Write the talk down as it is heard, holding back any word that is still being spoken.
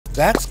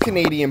That's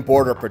Canadian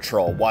Border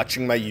Patrol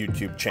watching my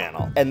YouTube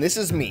channel, and this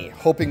is me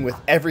hoping with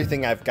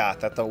everything I've got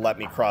that they'll let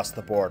me cross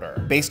the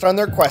border. Based on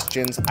their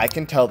questions, I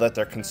can tell that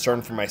they're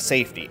concerned for my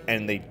safety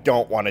and they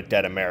don't want a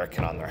dead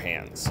American on their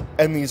hands.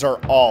 And these are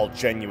all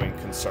genuine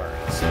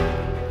concerns.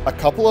 A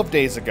couple of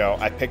days ago,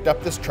 I picked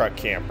up this truck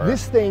camper.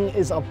 This thing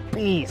is a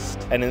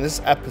beast. And in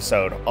this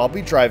episode, I'll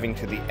be driving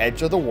to the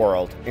edge of the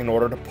world in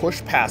order to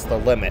push past the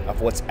limit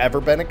of what's ever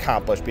been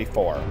accomplished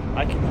before.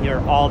 I can hear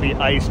all the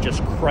ice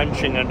just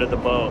crunching under the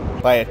boat.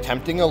 By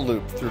attempting a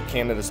loop through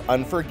Canada's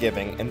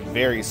unforgiving and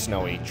very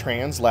snowy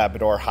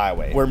Trans-Labrador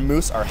Highway, where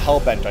moose are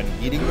hell-bent on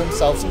yeeting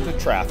themselves into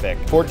traffic.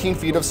 14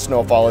 feet of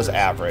snowfall is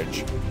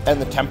average,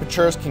 and the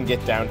temperatures can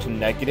get down to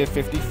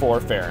 -54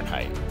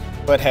 Fahrenheit.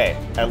 But hey,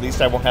 at least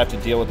I won't have to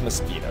deal with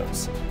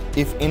mosquitoes.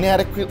 If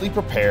inadequately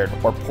prepared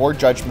or poor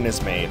judgment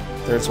is made,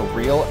 there's a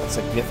real and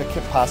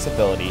significant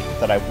possibility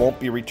that I won't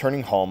be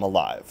returning home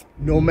alive.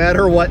 No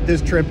matter what,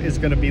 this trip is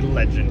going to be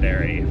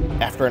legendary.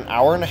 After an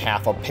hour and a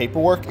half of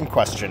paperwork and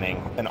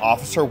questioning, an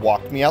officer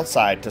walked me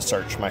outside to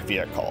search my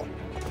vehicle.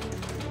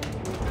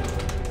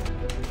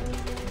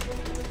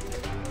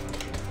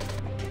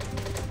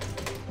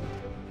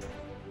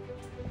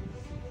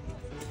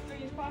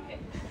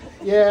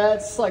 Yeah,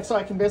 it's like so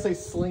I can basically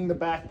sling the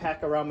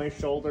backpack around my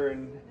shoulder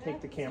and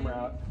take the camera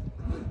out.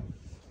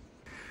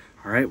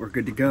 All right, we're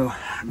good to go.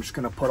 I'm just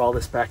gonna put all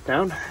this back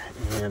down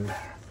and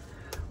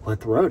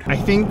hit the road. I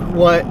think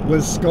what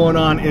was going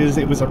on is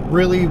it was a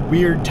really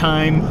weird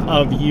time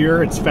of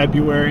year. It's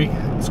February,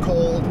 it's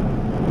cold,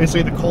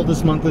 basically the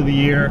coldest month of the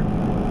year.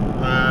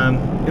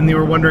 And they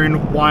were wondering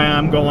why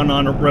I'm going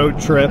on a road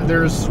trip.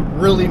 There's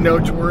really no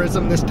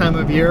tourism this time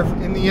of year.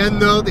 In the end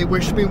though, they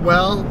wished me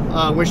well,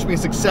 wished me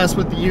success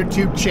with the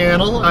YouTube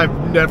channel.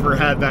 I've never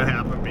had that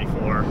happen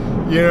before.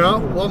 You know,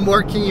 what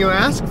more can you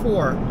ask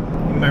for?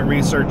 In my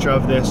research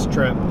of this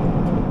trip,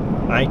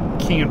 I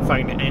can't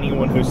find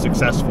anyone who's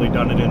successfully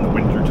done it in the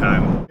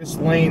wintertime. This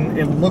lane,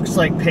 it looks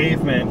like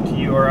pavement to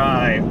you or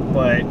I,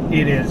 but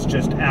it is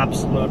just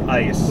absolute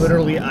ice.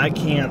 Literally, I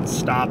can't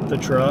stop the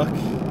truck.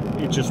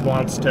 It just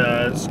wants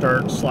to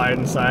start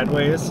sliding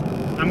sideways.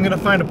 I'm gonna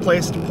find a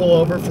place to pull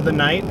over for the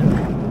night.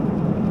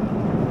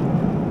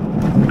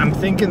 I'm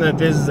thinking that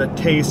this is a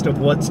taste of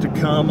what's to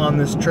come on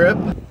this trip.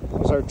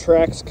 There's our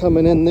tracks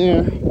coming in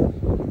there.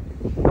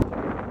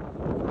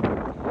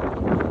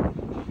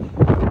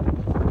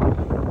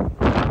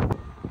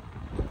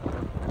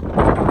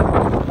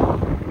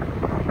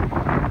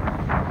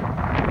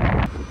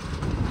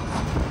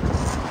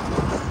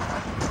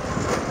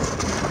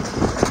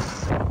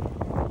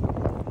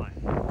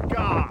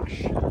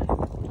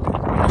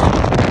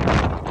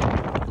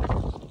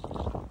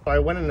 I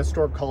went in a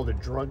store called a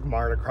Drug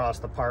Mart across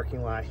the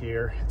parking lot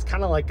here. It's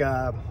kind of like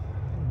a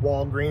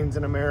Walgreens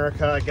in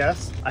America, I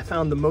guess. I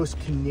found the most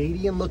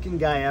Canadian looking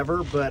guy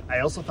ever, but I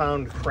also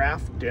found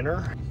Kraft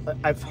dinner.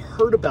 I've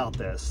heard about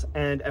this,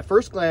 and at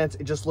first glance,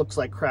 it just looks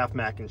like Kraft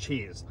mac and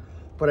cheese.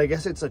 But I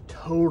guess it's a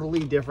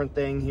totally different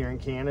thing here in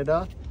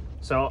Canada.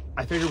 So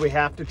I figured we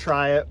have to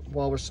try it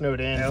while we're snowed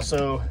in. I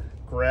also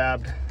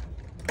grabbed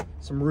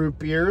some root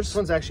beers. This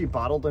one's actually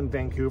bottled in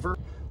Vancouver.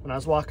 When I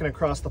was walking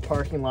across the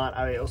parking lot,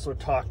 I also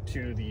talked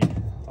to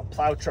a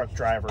plow truck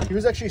driver. He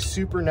was actually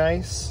super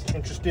nice,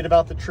 interested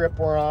about the trip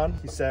we're on.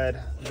 He said,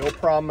 no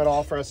problem at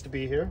all for us to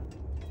be here.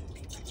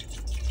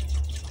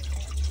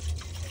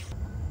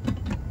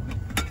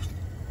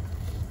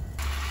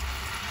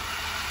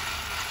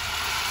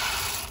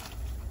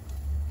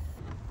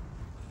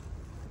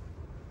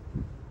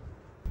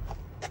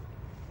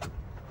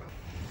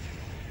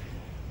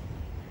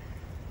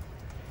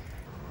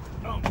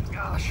 Oh my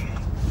gosh.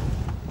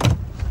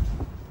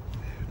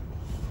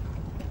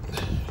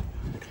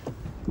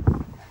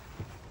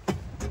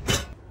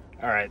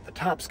 All right, the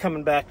top's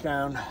coming back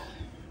down.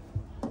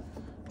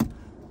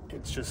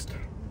 It's just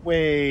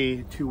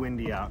way too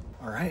windy out.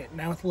 All right,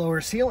 now with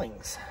lower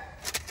ceilings.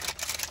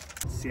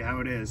 Let's see how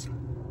it is.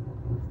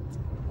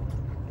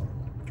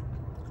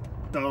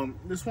 So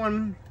this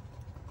one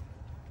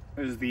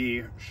is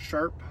the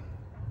sharp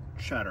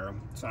cheddar.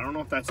 So I don't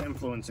know if that's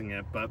influencing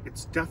it, but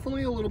it's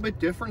definitely a little bit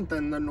different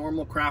than the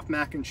normal Kraft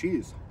mac and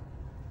cheese.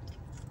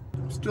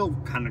 Still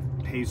kind of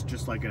tastes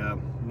just like a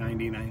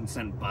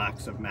 99-cent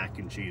box of mac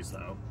and cheese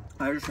though.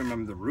 I just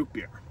remember the root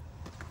beer.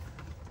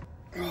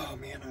 Oh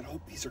man, I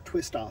hope these are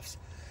twist-offs.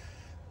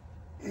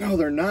 No,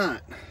 they're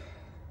not.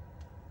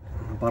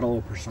 A bottle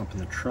opener's up in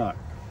the truck.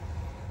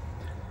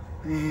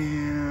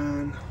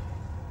 And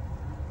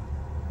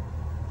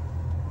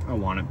I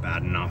want it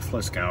bad enough.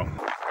 Let's go.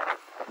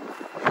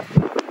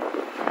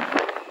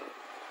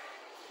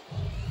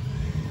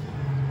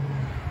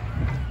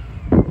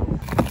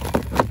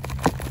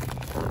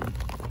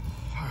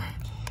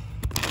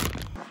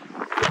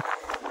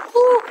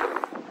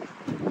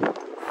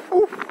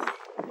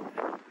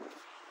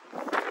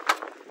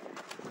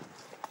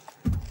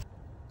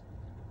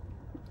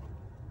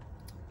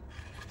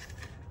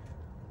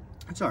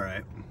 It's all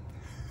right.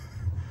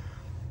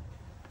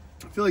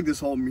 I feel like this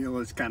whole meal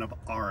is kind of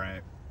all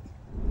right.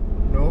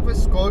 Nova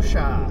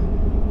Scotia.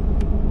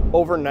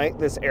 Overnight,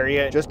 this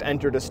area just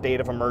entered a state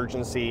of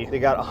emergency. They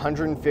got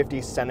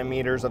 150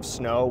 centimeters of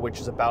snow, which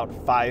is about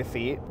 5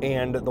 feet,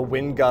 and the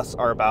wind gusts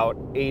are about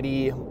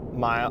 80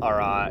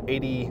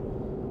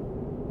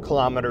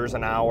 kilometers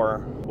an hour,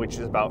 which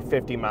is about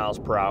 50 miles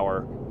per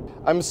hour.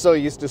 I'm so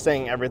used to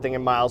saying everything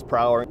in miles per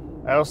hour.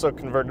 I also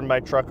converted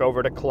my truck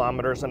over to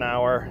kilometers an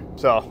hour,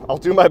 so I'll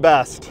do my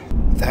best.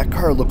 That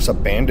car looks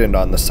abandoned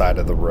on the side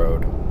of the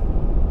road.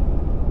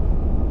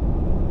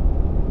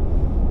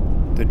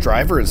 The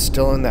driver is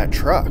still in that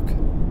truck. It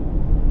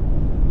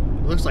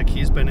looks like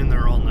he's been in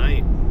there all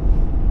night.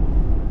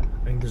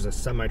 I think there's a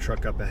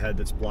semi-truck up ahead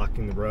that's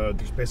blocking the road.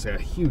 There's basically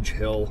a huge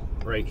hill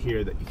right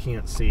here that you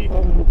can't see.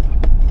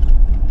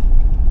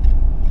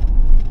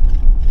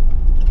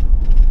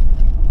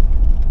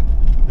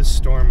 This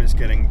storm is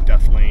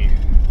definitely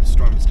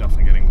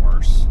getting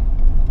worse.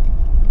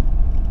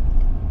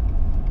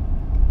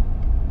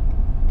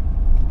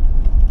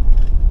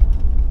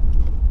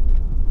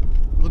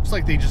 Looks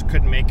like they just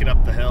couldn't make it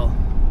up the hill.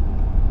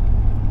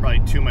 Probably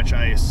too much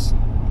ice.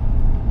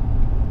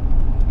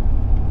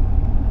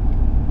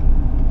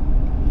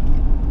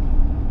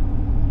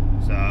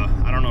 So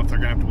I don't know if they're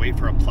gonna have to wait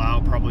for a plow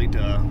probably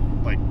to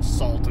like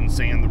salt and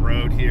sand the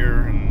road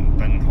here, and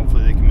then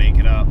hopefully they can make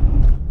it up.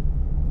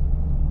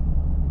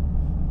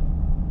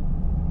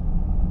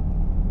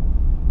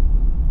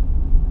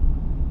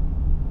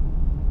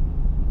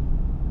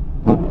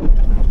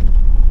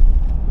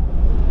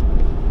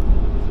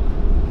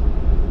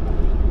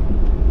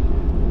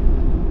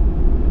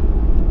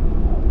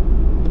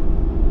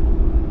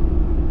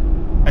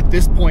 At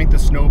this point, the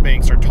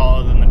snowbanks are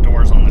taller than the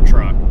doors on the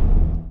truck.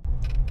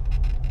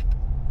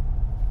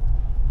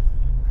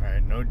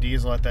 Alright, no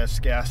diesel at this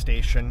gas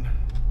station.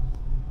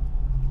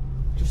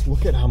 Just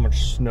look at how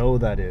much snow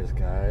that is,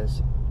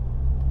 guys.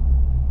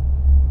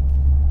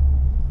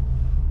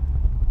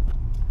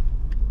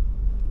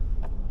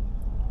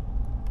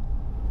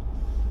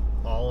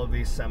 All of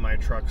these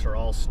semi-trucks are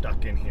all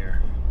stuck in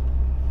here.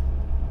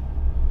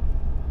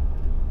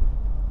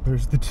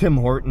 There's the Tim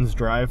Hortons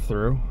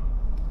drive-through.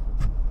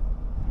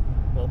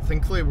 Well,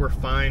 thankfully we're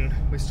fine.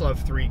 We still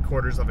have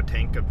 3/4 of a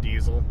tank of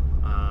diesel.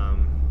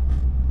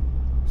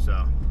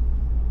 So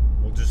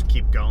we'll just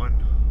keep going.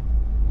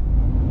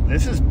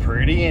 This is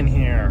pretty in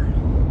here.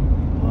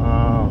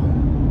 Wow.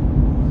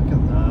 Look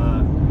at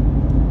that.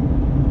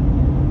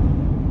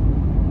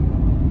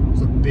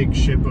 There's a big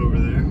ship over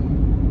there.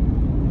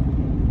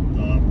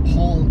 The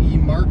Paul E.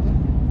 Martin.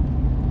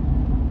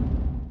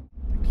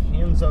 The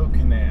Canso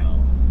Canal.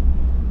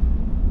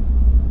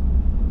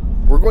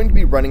 We're going to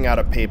be running out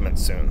of pavement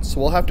soon, so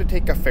we'll have to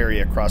take a ferry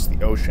across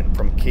the ocean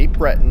from Cape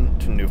Breton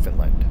to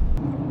Newfoundland.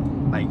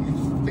 I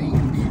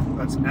think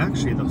that's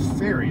actually the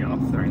ferry off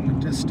there in the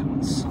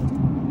distance.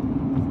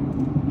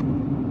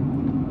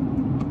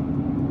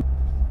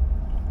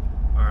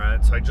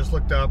 Alright, so I just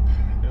looked up.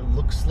 It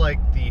looks like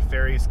the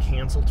ferry's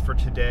canceled for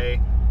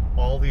today.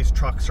 All these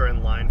trucks are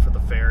in line for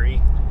the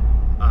ferry,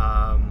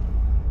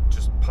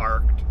 just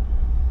parked.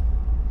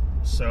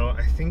 So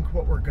I think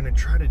what we're gonna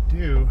try to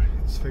do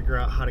is figure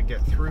out how to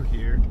get through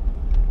here,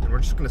 and we're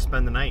just gonna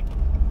spend the night.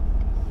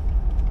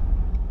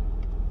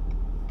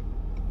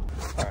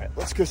 All right,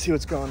 let's go see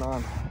what's going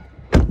on.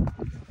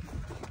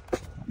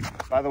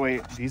 By the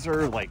way, these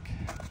are like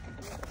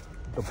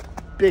the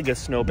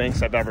biggest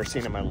snowbanks I've ever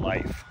seen in my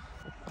life.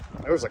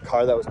 There was a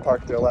car that was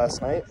parked there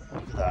last night.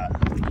 Look at that.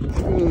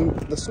 I mean,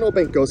 the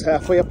snowbank goes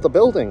halfway up the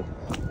building.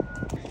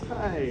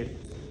 Hi,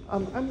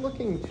 I'm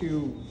looking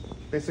to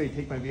basically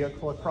take my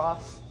vehicle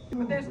across.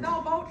 But there's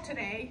no boat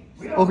today,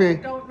 so okay. I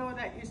don't know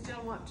that you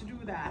still want to do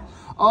that.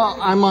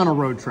 I'm on a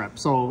road trip,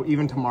 so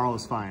even tomorrow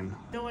is fine.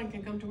 No one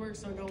can come to work,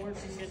 so no work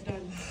can get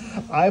done.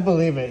 I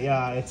believe it,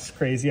 yeah, it's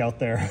crazy out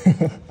there.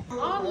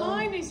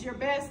 Online is your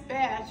best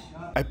bet.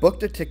 I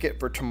booked a ticket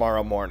for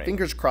tomorrow morning.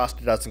 Fingers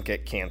crossed it doesn't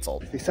get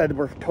canceled. They said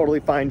we're totally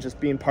fine just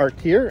being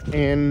parked here,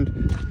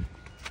 and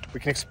we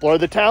can explore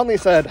the town, they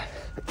said.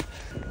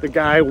 The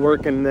guy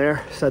working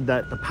there said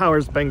that the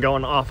power's been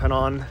going off and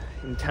on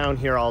in town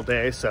here all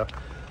day, so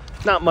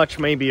not much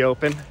may be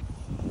open.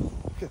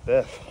 Look at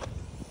this.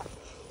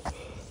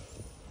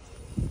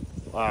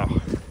 Wow.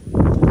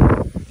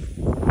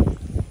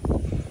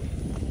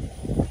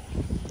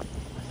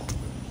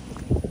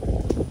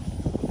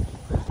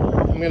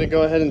 I'm gonna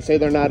go ahead and say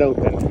they're not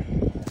open.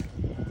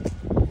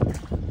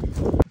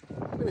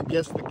 I'm gonna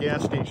guess the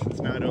gas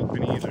station's not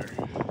open either.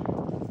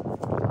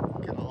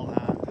 Look at all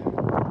that.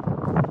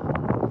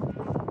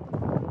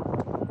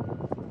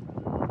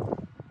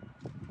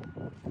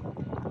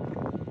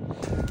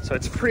 So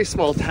it's a pretty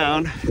small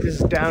town.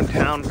 This is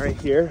downtown right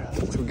here.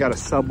 So we've got a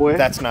subway.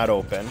 That's not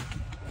open.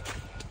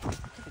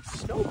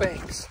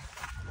 Snowbanks.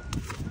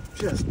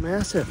 Just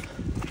massive.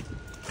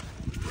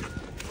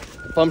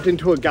 Bumped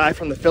into a guy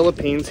from the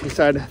Philippines. He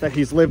said that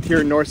he's lived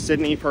here in North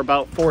Sydney for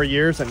about 4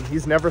 years and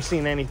he's never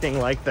seen anything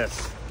like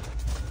this.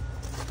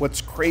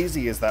 What's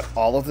crazy is that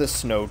all of this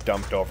snow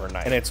dumped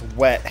overnight, and it's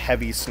wet,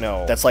 heavy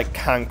snow that's like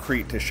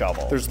concrete to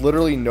shovel. There's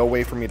literally no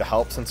way for me to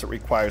help since it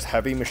requires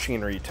heavy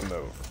machinery to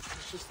move.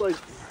 It's just like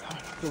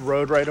the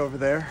road right over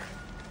there.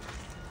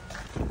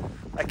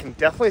 I can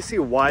definitely see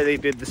why they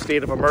did the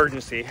state of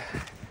emergency.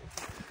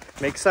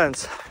 Makes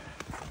sense.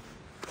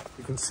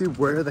 You can see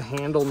where the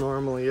handle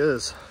normally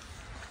is.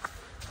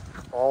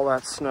 All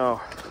that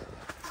snow.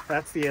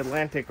 That's the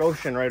Atlantic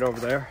Ocean right over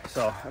there.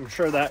 So I'm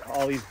sure that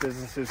all these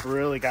businesses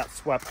really got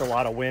swept a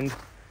lot of wind.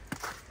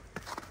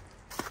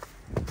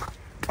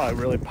 Probably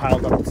really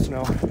piled up with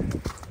snow.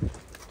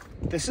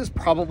 This is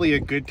probably a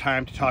good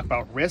time to talk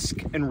about risk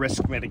and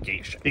risk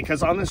mitigation,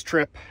 because on this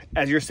trip,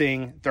 as you're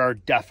seeing, there are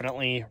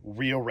definitely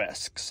real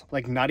risks,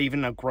 like not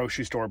even a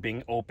grocery store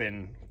being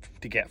open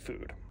to get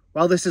food.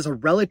 While this is a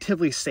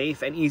relatively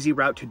safe and easy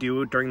route to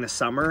do during the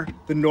summer,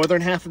 the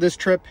northern half of this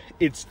trip,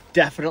 it's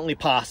definitely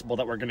possible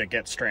that we're gonna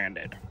get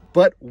stranded.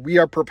 But we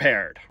are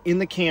prepared. In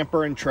the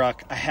camper and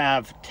truck, I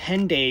have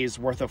 10 days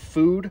worth of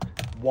food,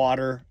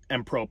 water,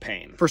 and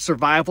propane. For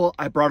survival,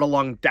 I brought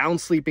along down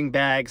sleeping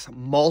bags,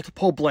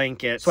 multiple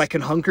blankets, so I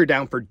can hunker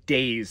down for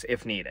days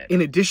if needed.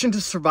 In addition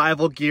to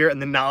survival gear and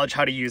the knowledge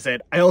how to use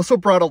it, I also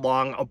brought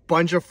along a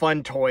bunch of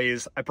fun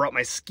toys. I brought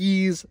my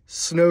skis,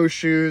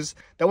 snowshoes.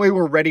 That way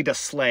we're ready to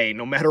slay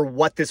no matter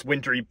what this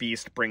wintry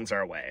beast brings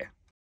our way.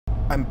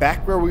 I'm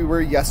back where we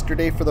were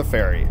yesterday for the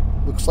ferry.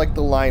 Looks like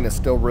the line is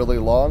still really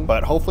long,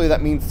 but hopefully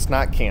that means it's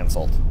not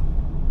canceled.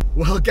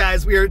 Well,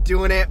 guys, we are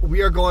doing it.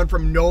 We are going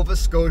from Nova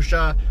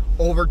Scotia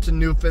over to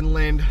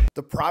Newfoundland.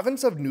 The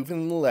province of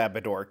Newfoundland and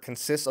Labrador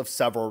consists of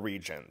several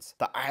regions.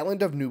 The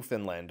island of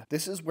Newfoundland,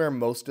 this is where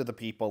most of the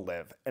people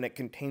live, and it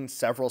contains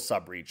several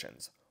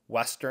subregions.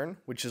 Western,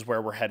 which is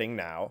where we're heading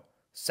now,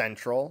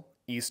 Central,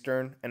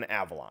 Eastern, and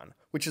Avalon,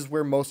 which is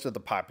where most of the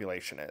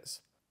population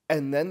is.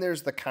 And then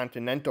there's the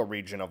continental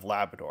region of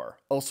Labrador,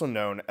 also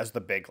known as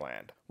the Big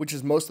Land, which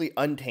is mostly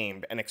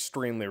untamed and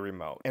extremely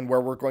remote, and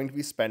where we're going to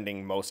be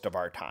spending most of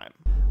our time.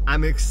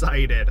 I'm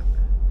excited.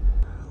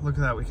 Look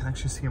at that, we can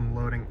actually see them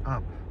loading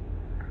up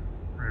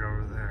right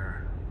over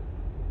there.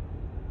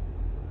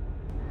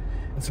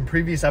 In some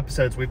previous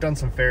episodes, we've done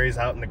some ferries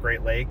out in the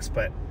Great Lakes,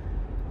 but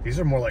these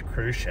are more like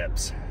cruise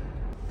ships.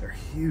 They're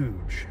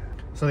huge.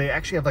 So they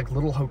actually have like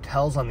little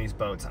hotels on these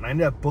boats, and I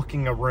ended up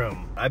booking a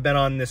room. I've been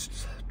on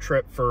this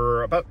trip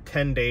for about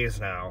 10 days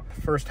now.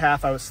 First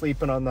half I was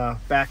sleeping on the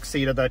back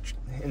seat of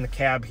in the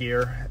cab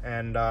here,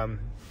 and now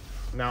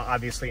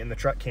obviously in the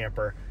truck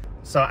camper.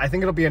 So I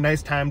think it'll be a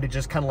nice time to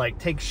just kind of like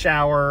take a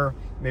shower,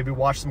 maybe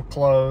wash some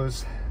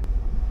clothes.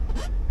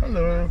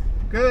 Hello.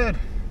 Good.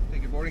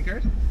 Take your boarding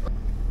card.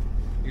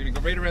 You're gonna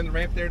go right around the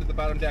ramp there to the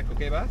bottom deck,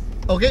 okay, boss?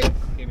 Okay.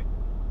 Okay, mate.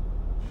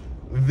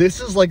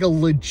 This is like a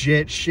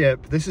legit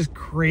ship. This is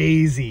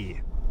crazy.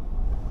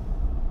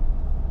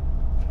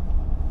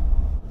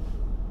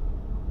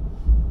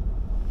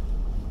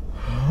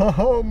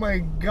 Oh my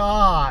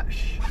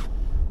gosh.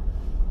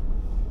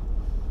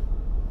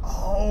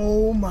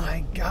 Oh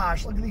my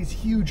gosh, look at these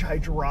huge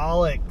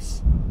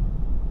hydraulics.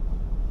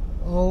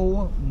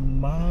 Oh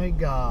my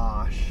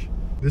gosh.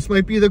 This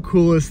might be the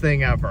coolest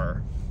thing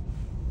ever.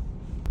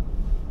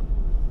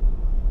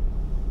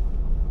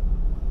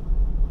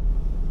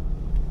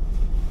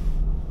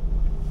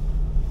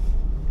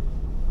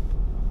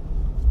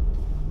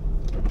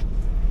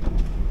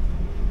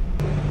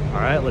 All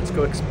right, let's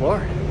go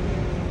explore.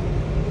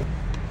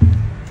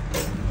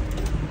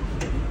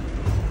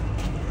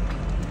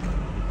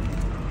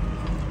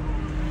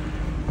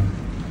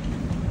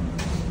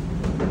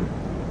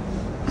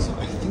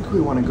 We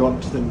want to go up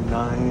to the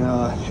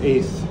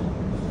 8th.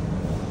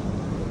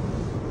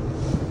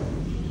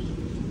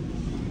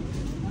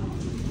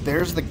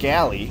 There's the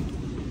galley.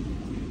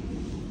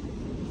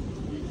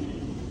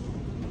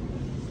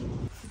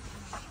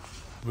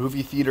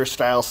 Movie theater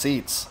style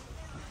seats.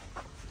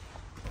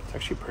 It's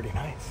actually pretty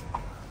nice.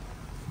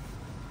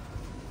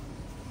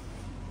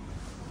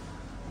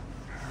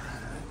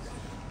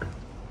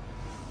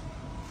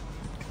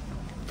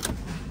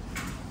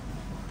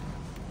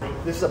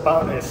 This is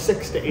about a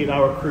 6 to 8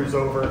 hour cruise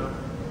over.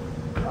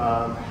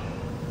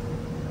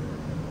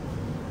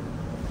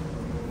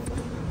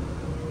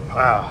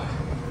 Wow,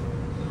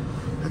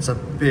 that's a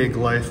big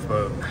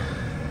lifeboat.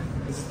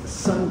 This is the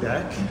sun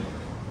deck.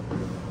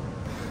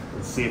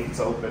 Let's see if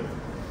it's open.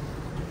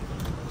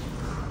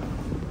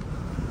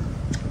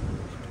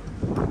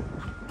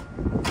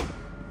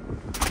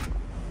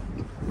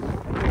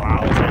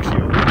 Wow, it's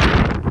actually open.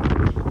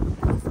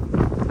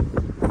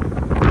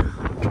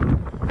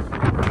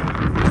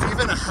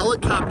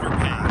 Helicopter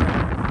pad.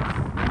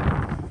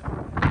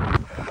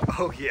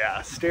 Oh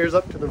yeah, stairs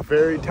up to the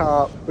very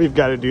top. We've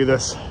got to do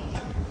this.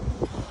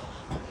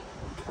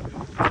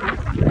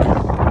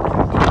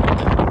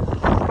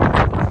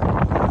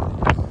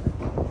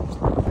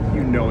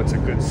 You know it's a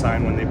good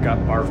sign when they've got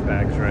barf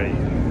bags ready.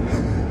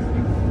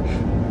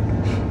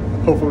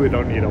 Hopefully we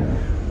don't need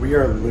them. We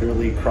are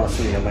literally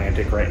crossing the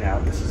Atlantic right now.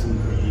 This is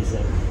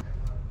amazing.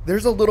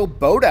 There's a little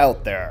boat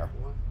out there.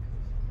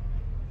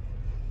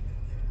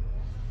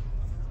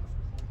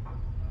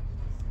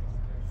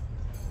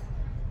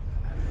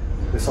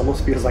 This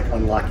almost feels like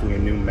unlocking a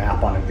new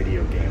map on a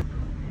video game.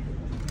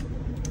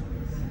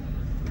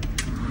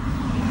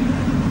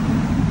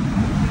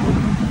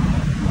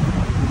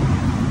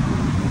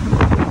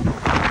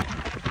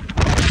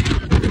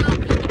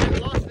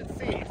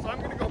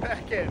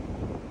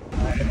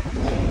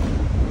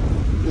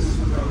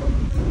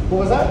 What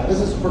was that? This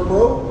is for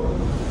crow.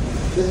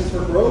 This is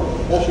for crow.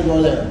 That should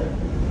go there.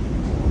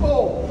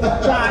 Oh,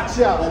 gotcha.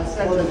 That's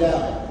for the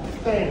down.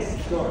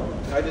 Thanks. Sure.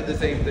 I did the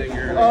same thing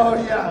here. Oh,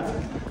 yeah.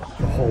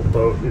 The whole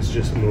boat is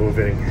just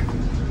moving.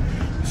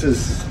 This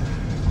is...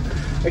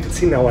 I can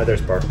see now why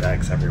there's bark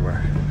bags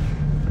everywhere.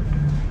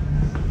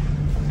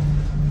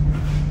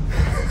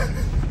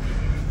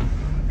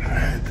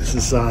 Alright, this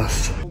is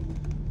us.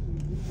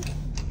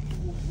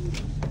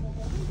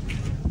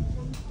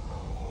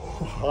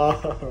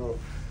 Wow,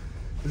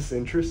 this is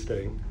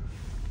interesting.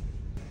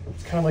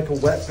 It's kind of like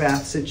a wet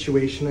bath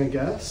situation, I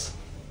guess.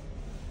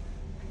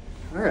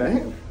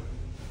 Alright.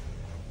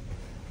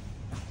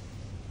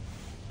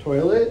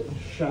 Toilet,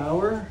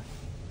 shower.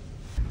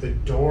 The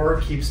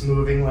door keeps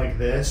moving like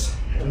this,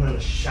 and then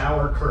the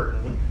shower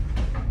curtain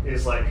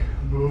is like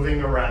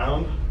moving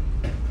around.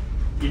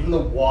 Even the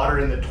water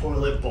in the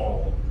toilet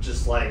bowl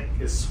just like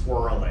is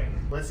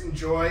swirling. Let's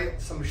enjoy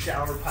some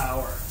shower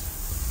power.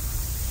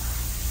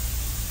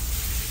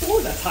 Oh,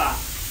 that's hot.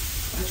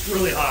 That's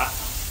really hot.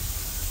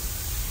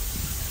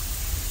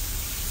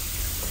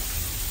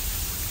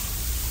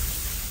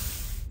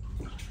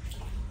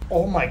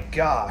 Oh my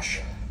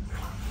gosh.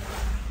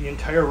 The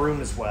entire room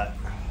is wet.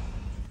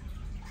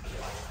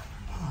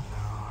 Oh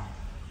no.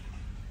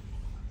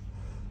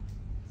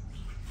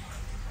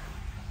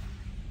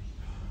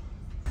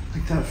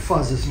 Like that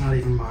fuzz is not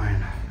even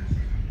mine.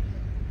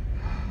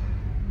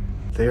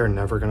 They are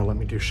never gonna let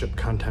me do ship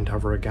content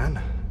ever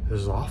again.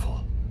 This is awful.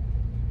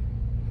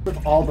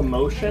 With all the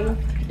motion,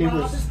 it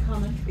was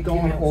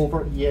going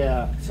over,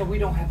 yeah. So we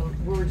don't have a,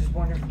 we were just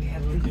wondering if we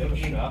had a leak. You have a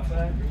shop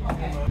vac?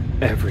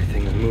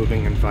 Everything is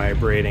moving and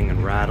vibrating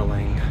and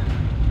rattling.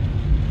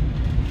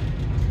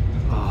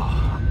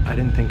 Oh, I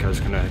didn't think I was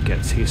gonna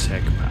get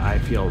seasick, but I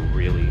feel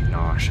really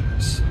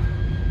nauseous.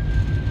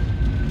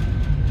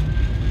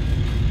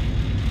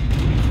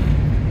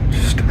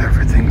 Just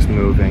everything's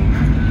moving.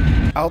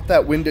 Out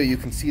that window, you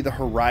can see the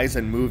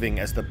horizon moving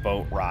as the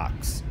boat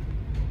rocks.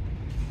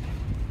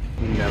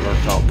 Never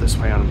felt this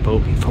way on a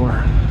boat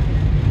before.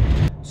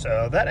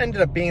 So that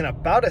ended up being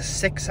about a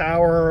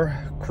 6-hour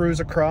cruise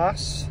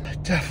across.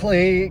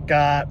 Definitely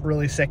got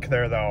really sick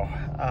there though.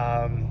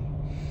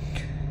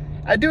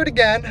 I'd do it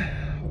again,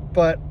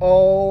 but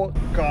oh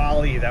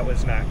golly, that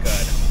was not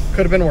good.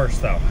 Could have been worse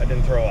though. I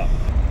didn't throw up.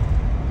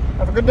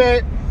 Have a good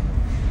day.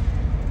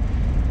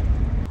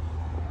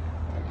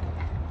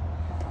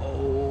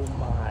 Oh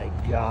my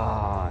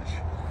gosh.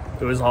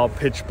 It was all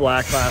pitch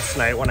black last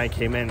night when I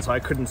came in, so I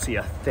couldn't see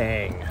a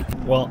thing.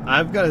 Well,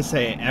 I've got to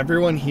say,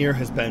 everyone here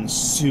has been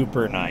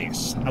super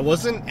nice. I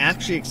wasn't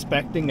actually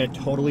expecting a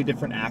totally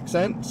different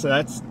accent, so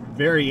that's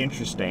very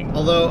interesting.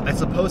 Although, I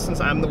suppose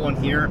since I'm the one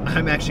here,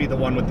 I'm actually the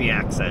one with the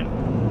accent.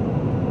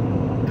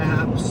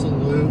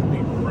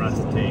 Absolutely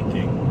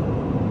breathtaking.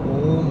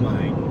 Oh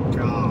my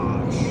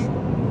gosh.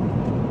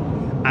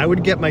 I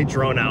would get my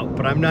drone out,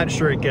 but I'm not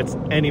sure it gets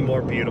any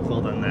more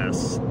beautiful than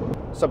this.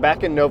 So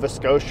back in Nova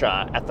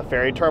Scotia at the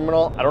ferry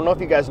terminal, I don't know if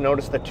you guys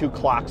noticed the 2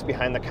 clocks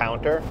behind the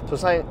counter.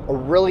 So a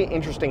really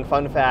interesting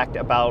fun fact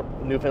about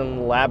Newfoundland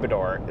and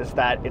Labrador is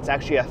that it's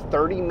actually a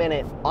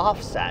 30-minute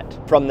offset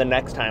from the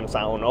next time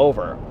zone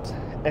over.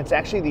 And it's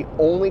actually the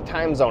only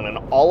time zone in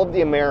all of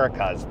the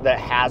Americas that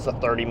has a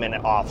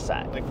 30-minute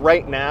offset. Like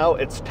right now,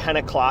 it's 10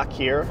 o'clock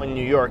here. In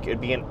New York,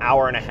 it'd be an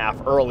hour and a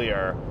half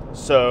earlier.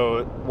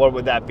 So what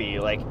would that be,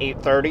 like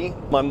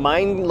 8:30? My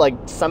mind like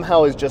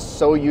somehow is just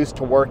so used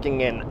to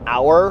working in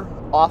hour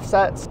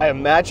offsets. I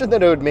imagine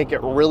that it would make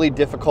it really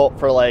difficult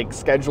for like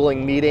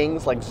scheduling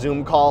meetings, like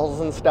Zoom calls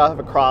and stuff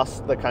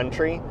across the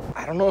country.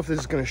 I don't know if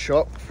this is gonna show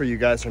up for you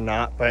guys or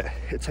not, but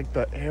it's like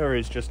the air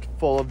is just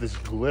full of this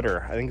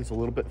glitter. I think it's a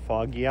little bit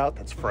foggy out,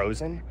 that's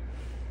frozen.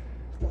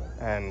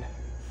 And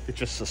it's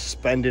just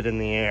suspended in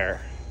the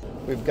air.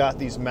 We've got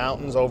these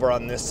mountains over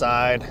on this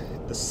side,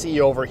 the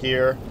sea over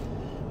here,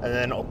 and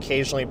then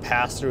occasionally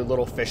pass through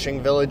little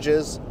fishing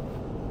villages.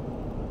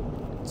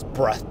 It's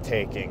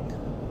breathtaking.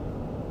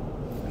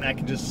 And I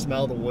can just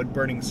smell the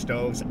wood-burning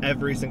stoves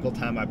every single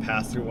time I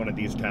pass through one of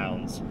these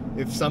towns.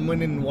 If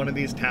someone in one of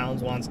these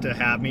towns wants to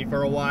have me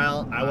for a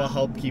while, I will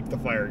help keep the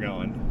fire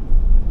going.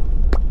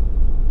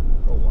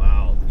 Oh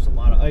wow, there's a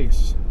lot of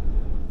ice.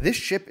 This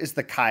ship is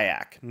the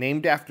Kayak,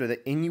 named after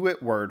the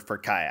Inuit word for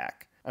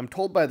kayak. I'm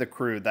told by the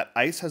crew that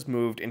ice has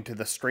moved into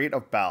the Strait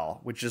of Bell,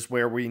 which is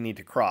where we need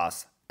to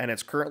cross, and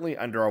it's currently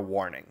under a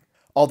warning.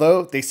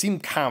 Although they seem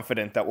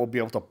confident that we'll be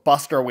able to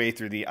bust our way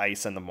through the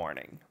ice in the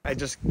morning. I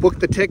just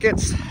booked the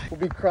tickets. We'll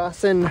be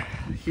crossing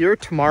here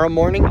tomorrow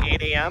morning,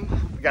 8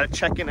 a.m. We got to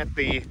check in at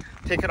the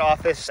ticket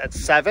office at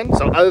 7.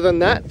 So other than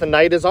that, the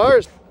night is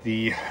ours.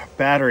 The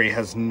battery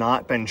has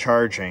not been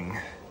charging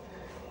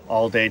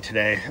all day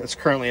today. It's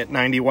currently at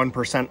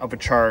 91% of a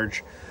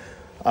charge.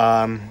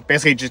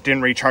 Basically just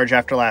didn't recharge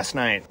after last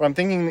night. What I'm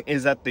thinking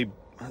is that the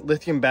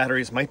lithium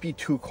batteries might be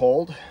too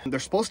cold. They're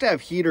supposed to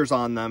have heaters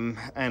on them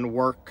and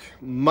work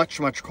much,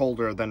 much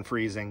colder than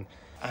freezing.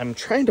 I'm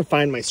trying to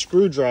find my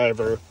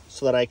screwdriver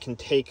so that I can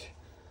take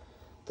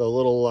the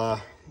little,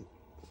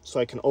 so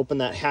I can open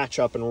that hatch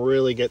up and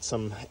really get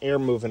some air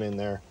moving in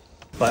there.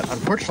 but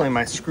unfortunately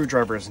my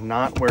screwdriver is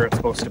not where it's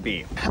supposed to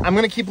be. I'm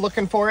gonna keep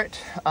looking for it.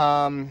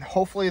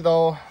 Hopefully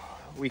though,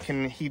 we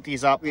can heat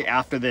these up.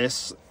 After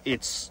this,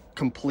 it's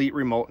complete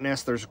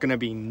remoteness. There's gonna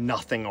be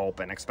nothing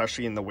open,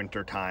 especially in the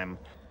winter time.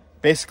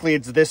 Basically,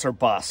 it's this or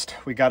bust.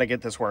 We gotta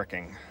get this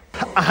working.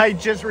 I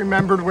just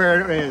remembered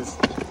where it is.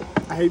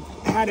 I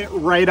had it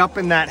right up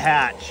in that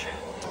hatch.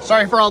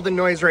 Sorry for all the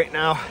noise right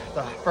now.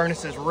 The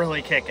furnace is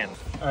really kicking.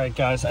 All right,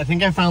 guys, I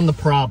think I found the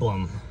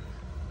problem.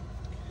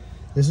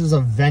 This is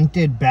a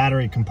vented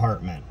battery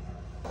compartment.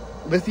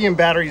 Lithium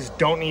batteries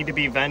don't need to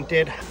be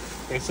vented.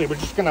 Basically, we're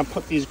just gonna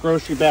put these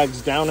grocery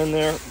bags down in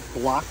there,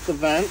 block the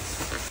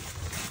vents.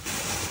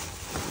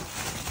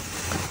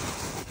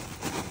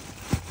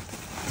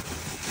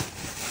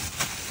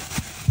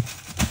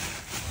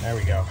 There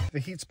we go. The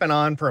heat's been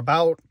on for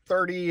about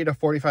 30 to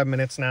 45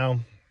 minutes now.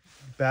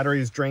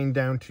 Battery's drained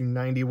down to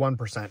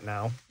 91%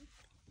 now.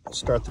 I'll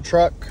start the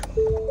truck.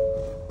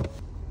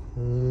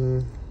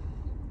 No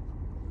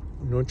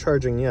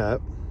charging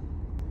yet.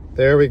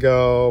 There we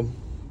go.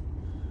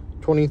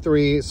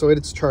 23, so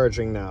it's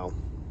charging now.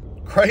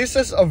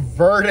 Crisis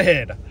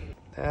averted.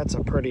 That's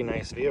a pretty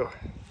nice view.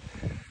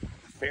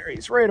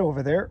 Ferry's right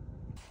over there.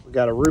 We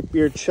got a root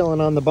beer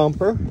chilling on the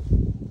bumper.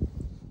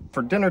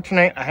 For dinner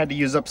tonight, I had to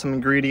use up some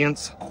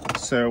ingredients.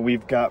 So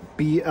we've got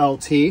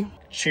BLT.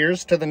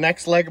 Cheers to the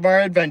next leg of our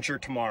adventure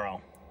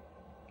tomorrow.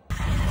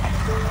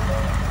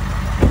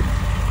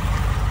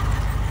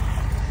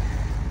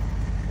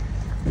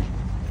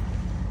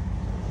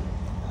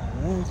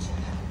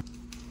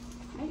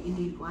 You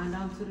need to wind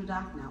down to the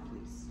dock now,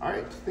 please. All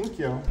right, thank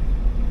you.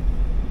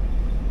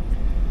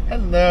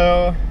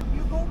 Hello.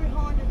 You go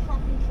behind the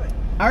trucking trip.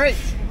 All right.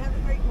 Have a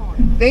great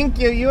morning. Thank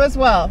you, you as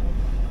well.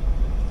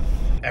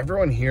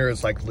 Everyone here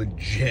is like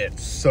legit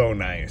so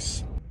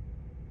nice.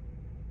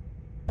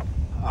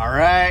 All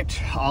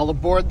right, all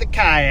aboard the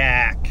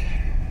kayak.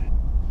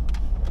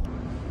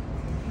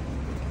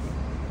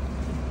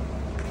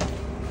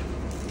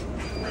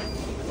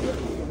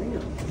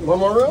 One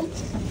more room?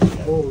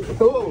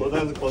 Oh,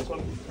 that was a close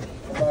one.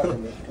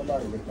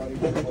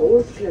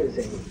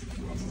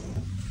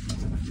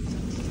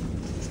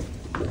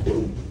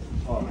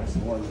 Oh, nice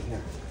and warm in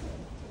here.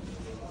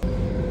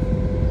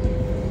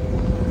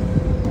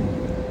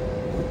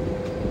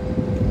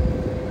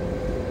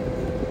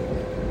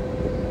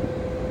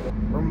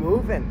 We're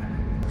moving.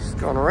 Just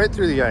going right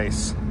through the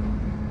ice.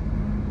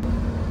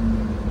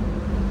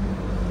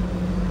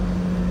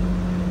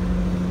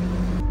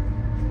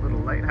 Little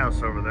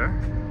lighthouse over there.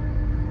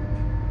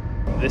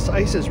 This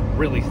ice is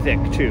really thick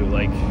too.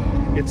 Like,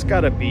 it's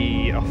gotta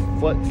be a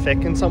foot thick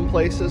in some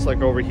places,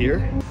 like over here.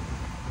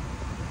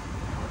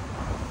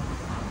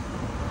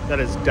 That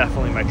is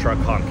definitely my truck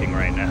honking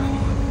right now.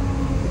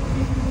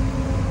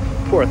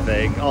 Poor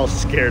thing, all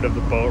scared of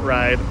the boat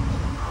ride.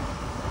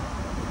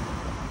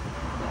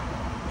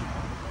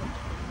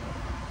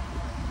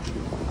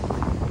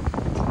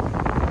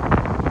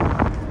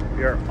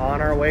 We are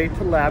on our way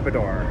to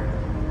Labrador.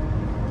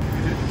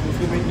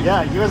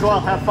 Yeah, you as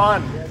well, have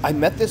fun. I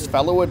met this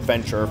fellow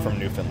adventurer from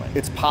Newfoundland.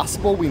 It's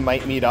possible we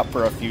might meet up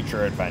for a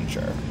future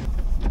adventure.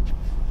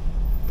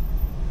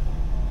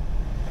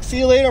 See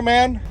you later,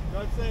 man.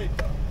 Drive safe.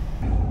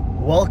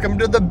 Welcome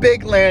to the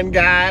big land,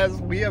 guys.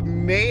 We have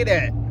made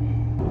it.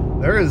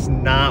 There is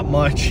not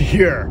much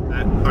here.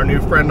 Our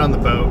new friend on the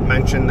boat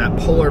mentioned that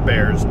polar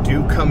bears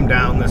do come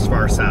down this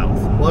far south.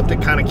 We'll have to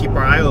kind of keep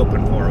our eye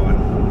open for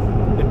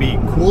one. It'd be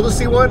cool to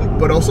see one,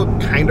 but also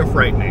kind of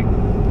frightening.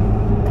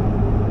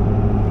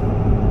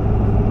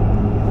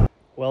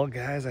 Well,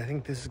 guys, I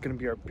think this is going to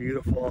be our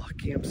beautiful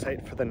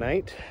campsite for the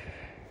night.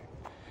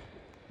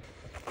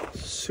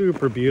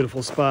 Super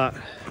beautiful spot.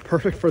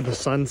 Perfect for the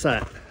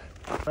sunset.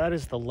 That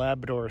is the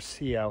Labrador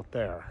Sea out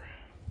there,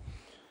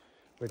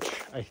 which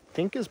I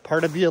think is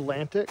part of the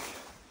Atlantic,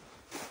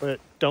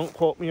 but don't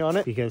quote me on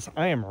it because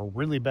I am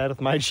really bad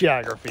with my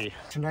geography.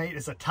 Tonight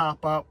is a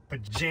top up,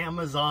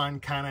 pajamas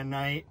on kind of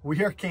night.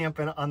 We are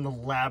camping on the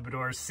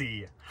Labrador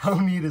Sea. How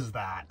neat is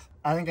that?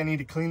 I think I need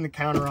to clean the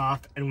counter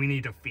off and we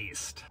need to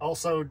feast.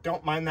 Also,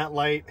 don't mind that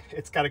light.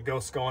 It's got a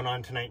ghost going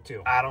on tonight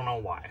too. I don't know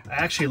why. I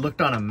actually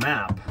looked on a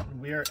map.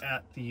 We are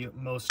at the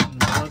most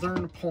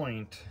northern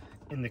point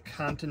in the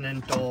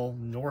continental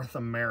North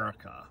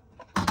America.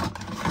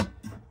 Did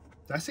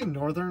I say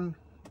northern?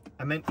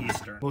 I meant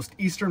eastern. Most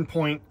eastern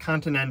point,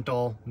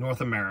 continental North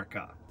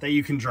America that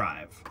you can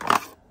drive.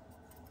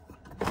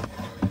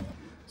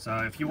 So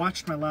if you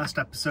watched my last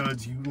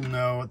episodes, you will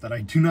know that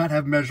I do not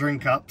have measuring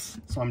cups,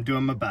 so I'm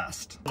doing my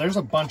best. There's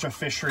a bunch of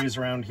fisheries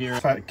around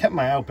here. So I kept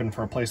my eye open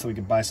for a place that we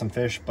could buy some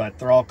fish, but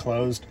they're all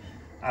closed.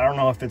 I don't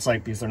know if it's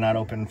like because they're not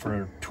open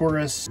for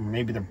tourists, or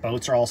maybe their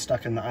boats are all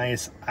stuck in the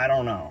ice. I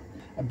don't know.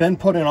 I've been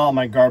putting all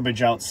my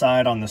garbage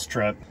outside on this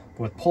trip.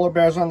 With polar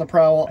bears on the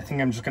prowl, I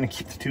think I'm just gonna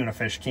keep the tuna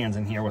fish cans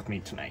in here with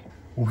me tonight.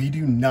 We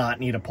do not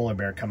need a polar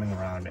bear coming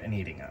around and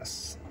eating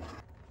us.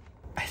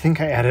 I think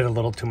I added a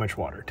little too much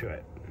water to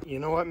it. You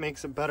know what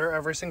makes it better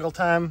every single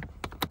time?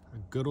 A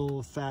good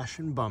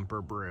old-fashioned bumper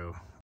brew.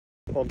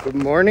 Well, good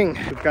morning.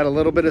 We've got a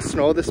little bit of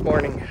snow this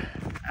morning.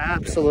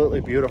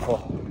 Absolutely beautiful.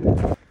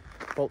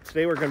 Well,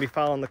 today we're going to be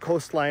following the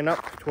coastline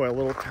up to a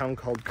little town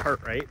called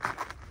Cartwright.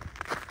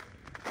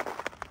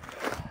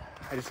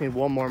 I just need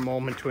one more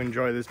moment to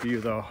enjoy this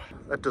view though.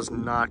 That does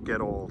not get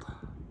old.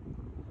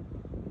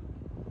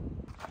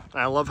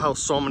 And I love how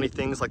so many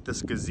things like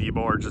this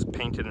gazebo are just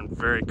painted in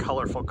very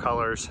colorful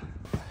colors.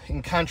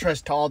 In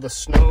contrast to all the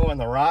snow and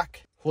the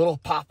rock, a little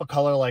pop of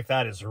color like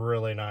that is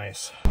really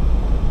nice.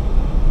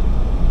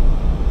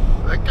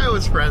 That guy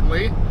was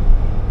friendly.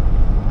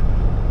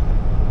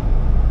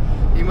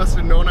 He must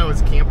have known I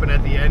was camping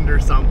at the end or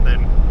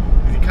something.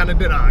 He kind of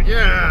did a,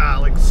 yeah,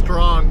 like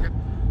strong.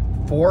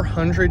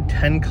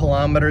 410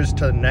 kilometers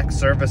to the next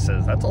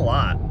services. That's a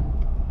lot.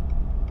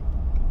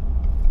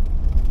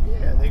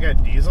 Yeah, they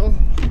got diesel.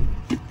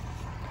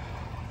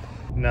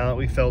 Now that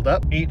we filled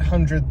up,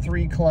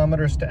 803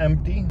 kilometers to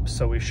empty,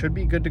 so we should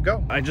be good to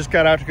go. I just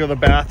got out to go to the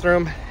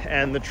bathroom,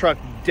 and the truck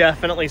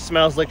definitely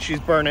smells like she's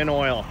burning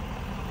oil.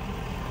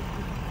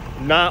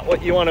 Not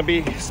what you want to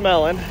be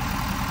smelling. All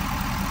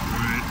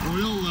right,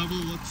 oil level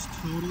looks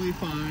totally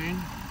fine.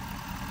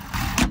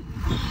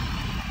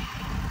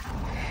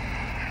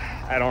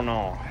 I don't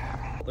know.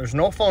 There's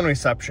no phone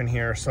reception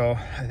here, so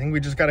I think we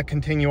just got to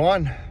continue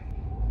on.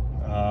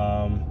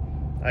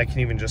 I can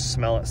even just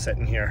smell it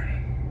sitting here.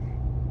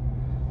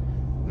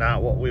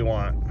 Not what we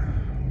want.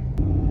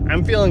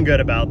 I'm feeling good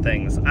about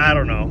things. I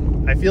don't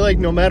know. I feel like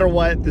no matter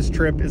what, this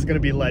trip is going to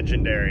be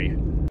legendary.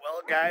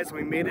 Well, guys,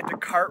 we made it to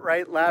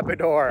Cartwright,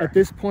 Labrador. At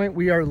this point,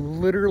 we are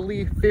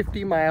literally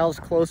 50 miles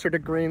closer to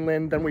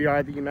Greenland than we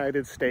are the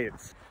United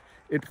States.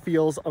 It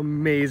feels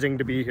amazing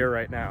to be here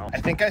right now.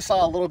 I think I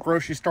saw a little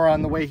grocery store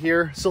on the way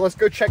here, so let's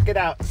go check it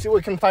out, see what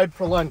we can find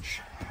for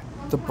lunch.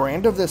 The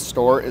brand of this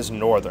store is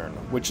Northern,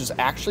 which is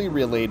actually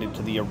related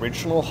to the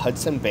original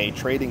Hudson Bay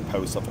trading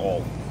post of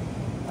old.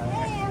 Hey,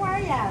 how are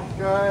ya?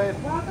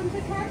 Good. Welcome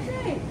to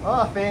Cartwright.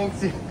 Oh,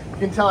 thanks. You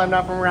can tell I'm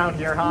not from around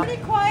here, huh?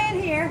 Pretty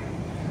quiet here.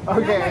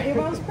 Okay. It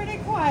was pretty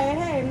quiet.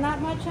 Hey,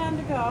 not much on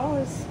to go.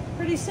 It's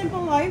pretty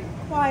simple life,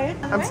 quiet.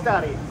 I'm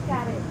Scotty.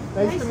 Scotty.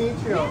 Nice to meet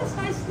you. Yes,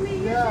 nice to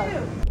meet you Yeah.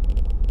 too.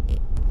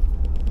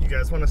 You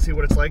guys want to see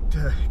what it's like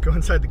to go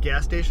inside the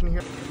gas station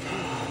here?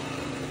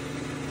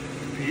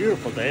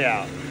 Beautiful day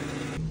out.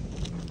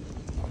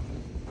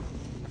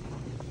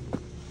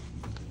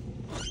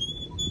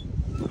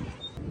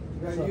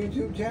 You got a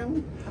YouTube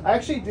channel? I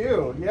actually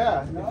do,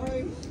 yeah.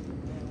 Nice.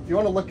 If you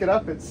want to look it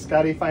up, it's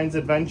Scotty Finds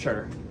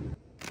Adventure.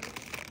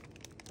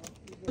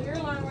 You're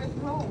a long way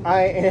from home.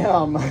 I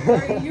am. Are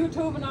you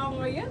YouTubing all the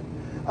way in?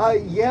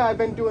 Yeah, I've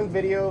been doing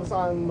videos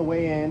on the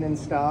way in and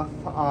stuff.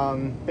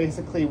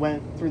 Basically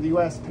went through the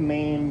US to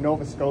Maine,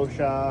 Nova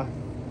Scotia.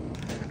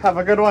 Have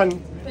a good one.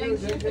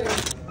 Thanks, you too.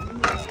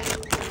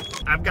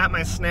 I've got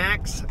my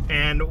snacks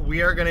and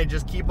we are gonna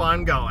just keep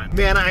on going.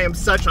 Man, I am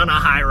such on a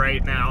high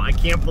right now. I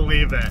can't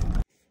believe it.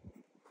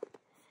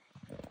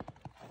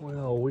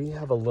 Well, we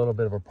have a little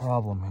bit of a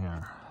problem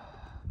here.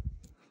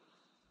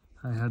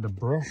 I had to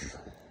brush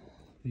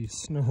the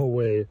snow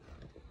away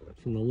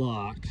from the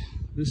lock.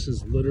 This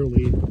is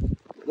literally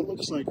what it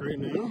looks like right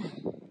now.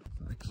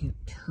 I can't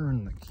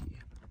turn the key.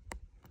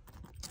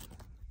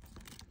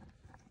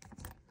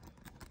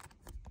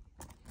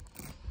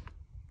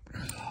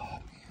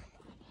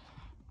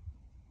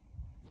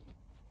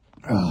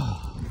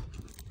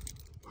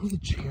 What are the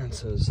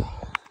chances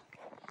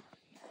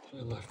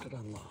I left it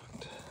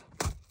unlocked?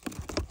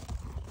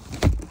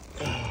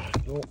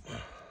 Nope.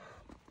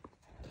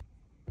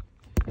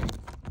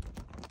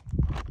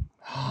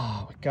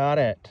 Oh, we got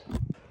it.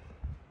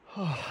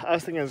 I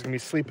was thinking I was gonna be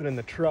sleeping in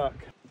the truck.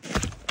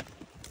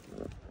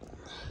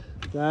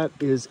 That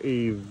is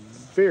a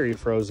very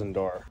frozen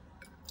door.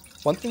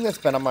 One thing that's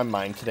been on my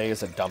mind today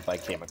is a dump I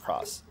came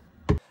across.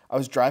 I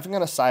was driving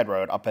on a side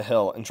road up a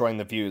hill enjoying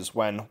the views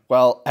when,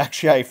 well,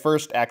 actually I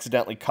first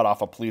accidentally cut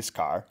off a police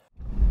car.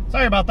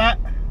 Sorry about that.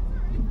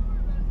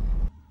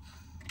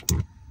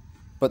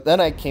 But then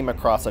I came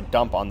across a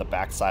dump on the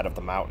backside of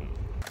the mountain.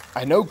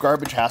 I know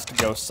garbage has to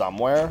go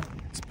somewhere.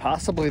 It's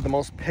possibly the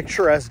most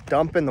picturesque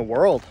dump in the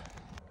world.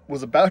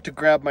 Was about to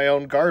grab my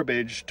own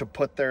garbage to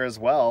put there as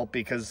well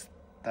because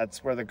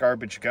that's where the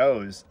garbage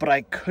goes. But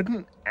I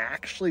couldn't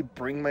actually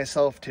bring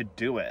myself to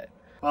do it.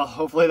 Well,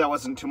 hopefully that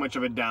wasn't too much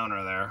of a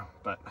downer there,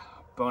 but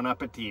bon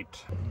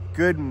appetit.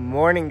 Good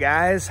morning,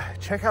 guys.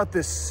 Check out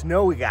this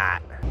snow we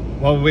got.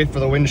 While we wait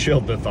for the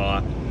windshield to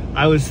thaw,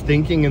 I was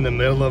thinking in the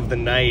middle of the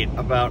night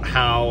about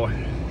how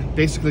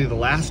basically the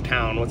last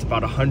town was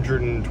about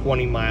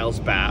 120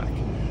 miles back.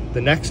 The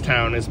next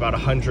town is about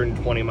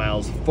 120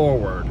 miles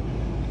forward.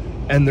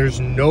 And there's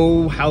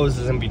no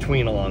houses in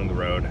between along the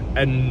road.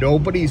 And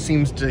nobody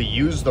seems to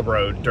use the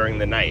road during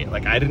the night.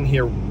 Like, I didn't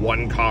hear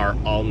one car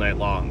all night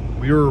long.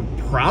 We were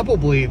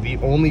probably the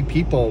only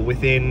people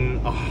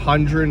within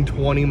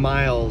 120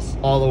 miles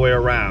all the way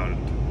around.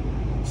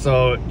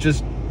 So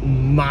just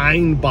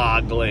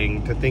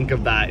mind-boggling to think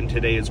of that in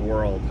today's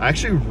world. I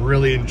actually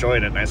really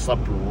enjoyed it and I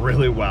slept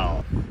really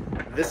well.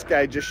 This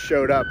guy just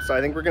showed up, so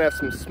I think we're gonna have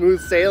some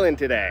smooth sailing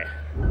today.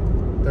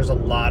 there's a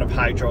lot of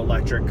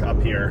hydroelectric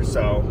up here.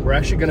 So we're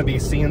actually going to be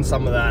seeing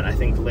some of that, I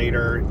think,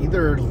 later,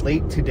 either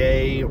late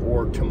today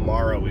or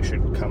tomorrow. We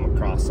should come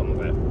across some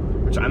of it,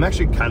 which I'm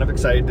actually kind of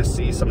excited to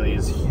see some of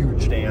these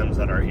huge dams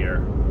that are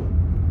here.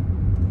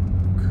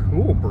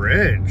 Cool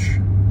bridge.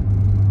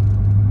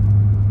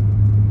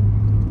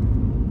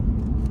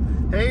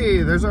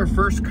 Hey, there's our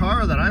first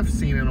car that I've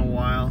seen in a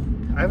while.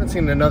 I haven't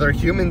seen another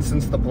human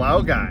since the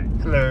plow guy.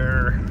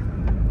 Hello.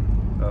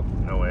 Oh,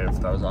 no waves.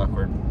 That was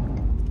awkward.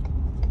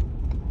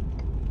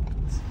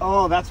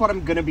 Oh, that's what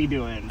I'm gonna be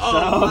doing. Oh,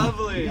 so.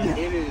 lovely. Yeah.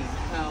 It is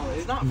hell.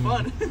 It's not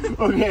fun.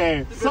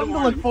 Okay, something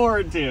to look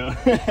forward to.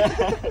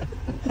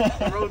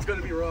 The road's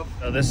gonna be rough.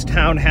 So this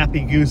town,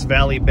 Happy Goose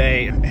Valley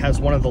Bay, has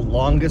one of the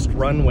longest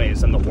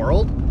runways in the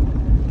world.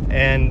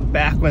 And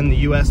back when the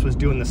US was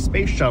doing the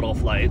space shuttle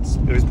flights,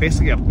 it was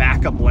basically a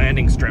backup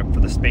landing strip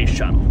for the space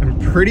shuttle. I'm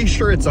pretty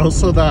sure it's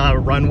also the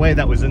runway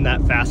that was in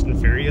that Fast and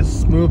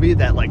Furious movie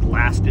that like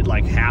lasted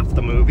like half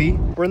the movie.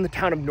 We're in the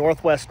town of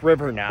Northwest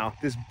River now.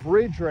 This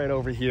bridge right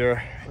over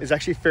here is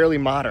actually fairly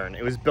modern.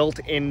 It was built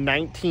in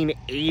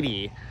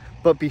 1980.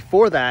 But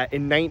before that,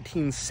 in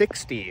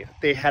 1960,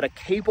 they had a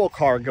cable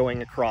car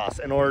going across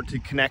in order to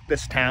connect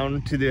this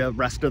town to the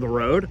rest of the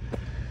road.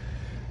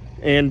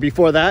 And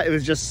before that, it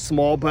was just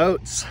small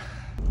boats.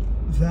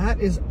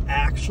 That is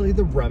actually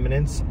the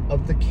remnants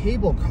of the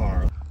cable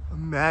car.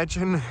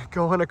 Imagine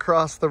going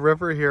across the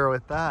river here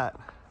with that.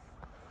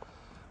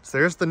 So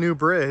there's the new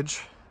bridge.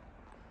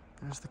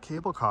 There's the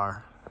cable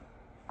car.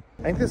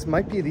 I think this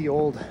might be the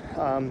old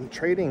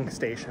trading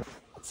station.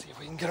 Let's see if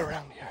we can get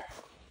around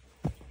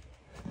here.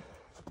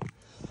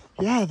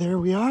 Yeah, there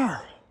we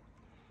are.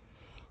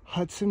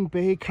 Hudson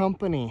Bay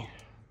Company.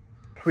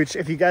 Which,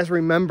 if you guys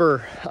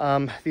remember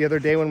the other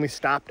day when we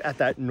stopped at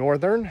that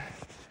northern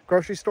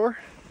grocery store,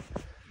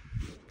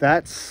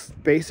 that's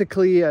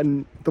basically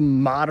the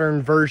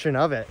modern version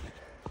of it.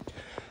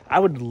 I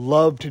would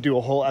love to do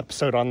a whole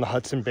episode on the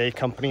Hudson Bay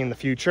Company in the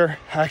future.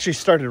 I actually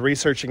started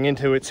researching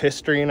into its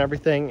history and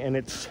everything, and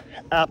it's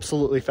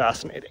absolutely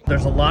fascinating.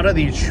 There's a lot of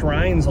these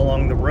shrines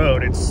along the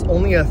road. It's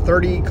only a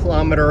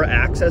 30-kilometer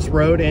access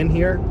road in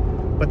here,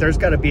 but there's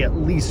got to be at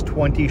least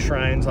 20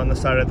 shrines on the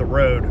side of the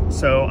road.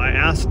 So I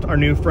asked our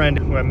new friend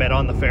who I met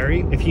on the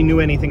ferry if he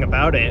knew anything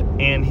about it,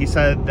 and he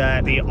said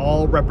that they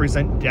all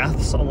represent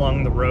deaths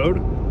along the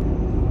road.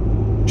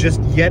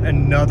 Just yet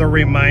another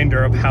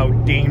reminder of how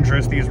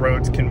dangerous these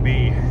roads can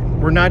be.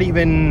 We're not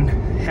even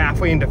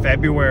halfway into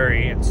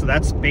February, so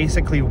that's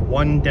basically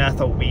one death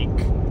a week.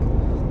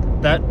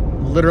 That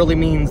literally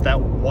means that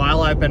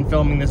while I've been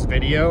filming this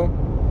video,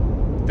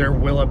 there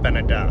will have been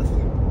a death.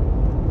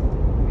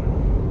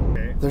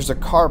 There's a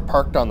car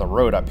parked on the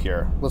road up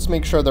here. Let's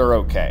make sure they're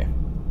okay.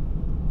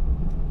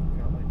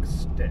 Got like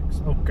sticks.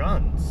 Oh,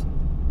 guns.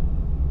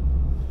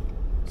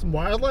 Some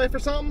wildlife or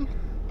something?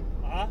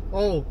 Huh?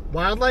 Oh,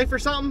 wildlife or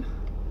something?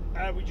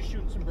 We just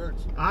shooting some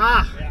birds.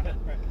 Ah! Yeah.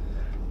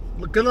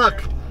 Good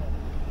luck.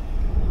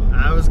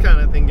 I was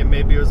kind of thinking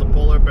maybe it was a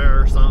polar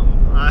bear or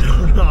something. I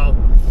don't know.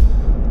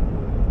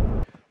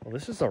 Well,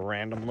 this is a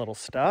random little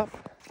stop.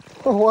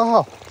 Oh,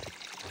 wow.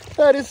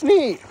 That is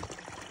neat.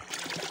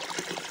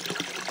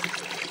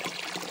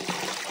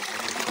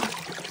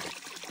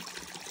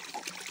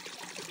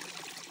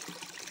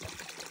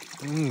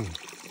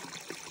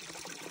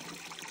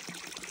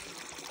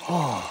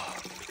 Oh,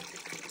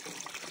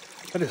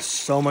 that is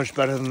so much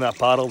better than that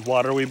bottled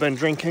water we've been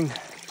drinking.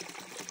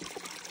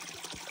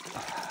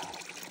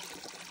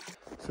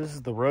 So this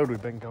is the road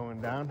we've been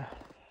going down.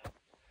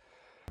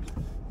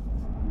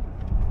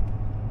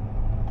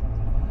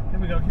 Here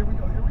we go, here we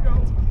go, here we go.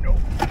 Nope.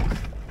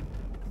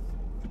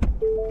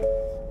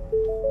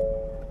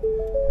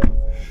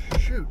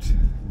 Shoot.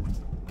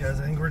 Guys,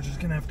 I think we're just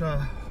gonna have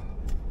to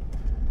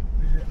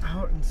get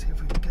out and see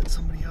if we can get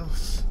somebody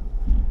else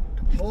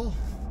to pull.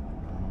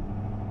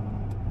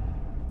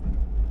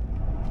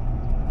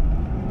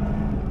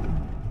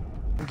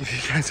 I'll give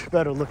you guys a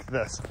better look at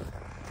this.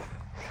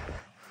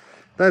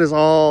 That is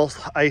all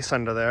ice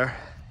under there.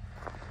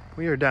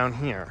 We are down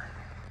here.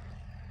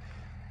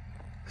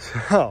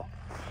 So,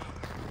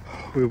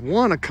 we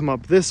want to come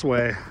up this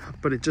way,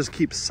 but it just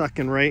keeps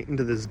sucking right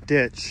into this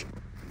ditch.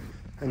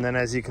 And then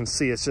as you can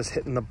see, it's just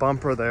hitting the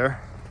bumper there.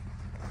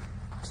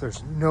 So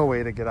there's no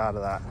way to get out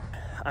of that.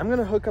 I'm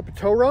gonna hook up a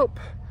tow rope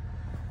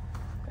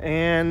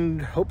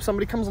and hope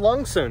somebody comes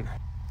along soon.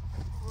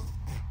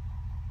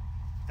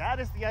 That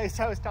is the ice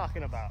I was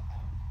talking about.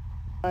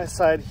 My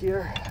side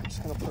here, I'm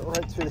just gonna put it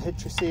right through the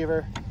hitch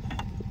receiver,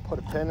 put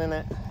a pin in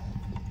it.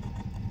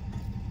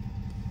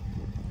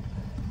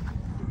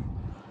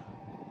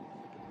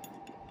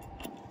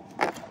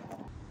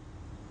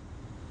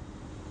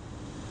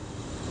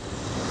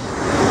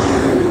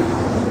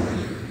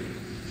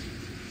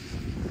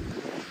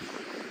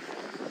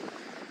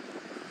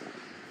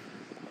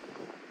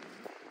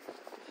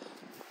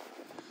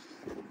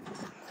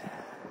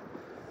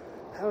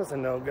 That was a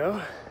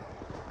no-go.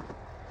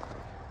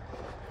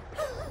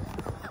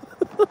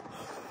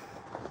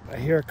 I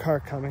hear a car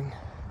coming.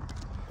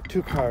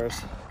 2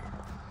 cars.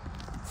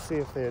 Let's see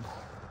if they'd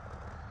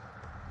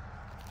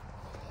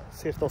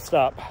See if they'll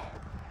stop.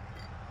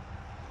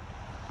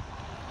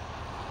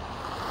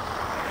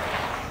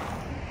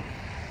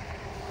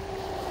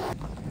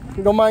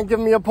 You don't mind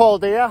giving me a pull,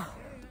 do ya?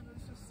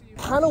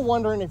 Kind of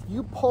wondering if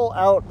you pull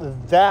out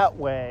that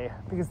way,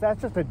 because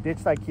that's just a ditch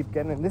that I keep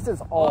getting in. This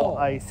is all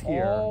ice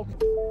here.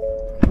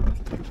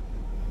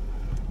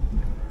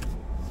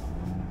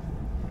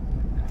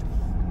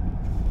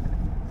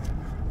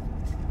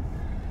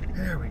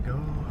 There we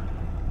go.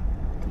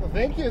 Well,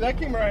 thank you. That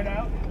came right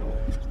out.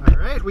 All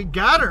right, we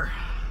got her.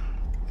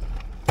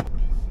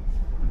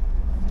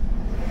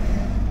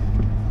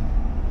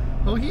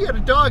 Oh, he had a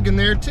dog in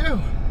there too.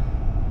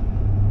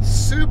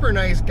 Super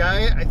nice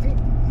guy.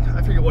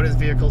 I forget what his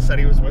vehicle said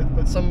he was with,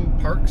 but some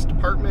parks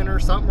department or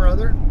something or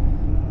other.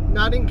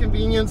 Not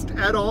inconvenienced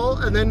at all.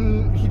 And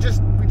then we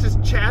just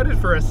chatted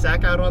for a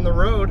sec out on the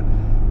road.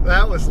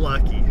 That was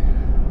lucky.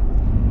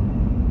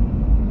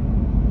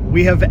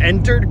 We have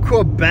entered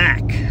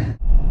Quebec.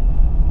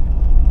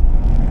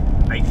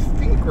 I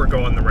think we're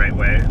going the right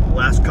way. The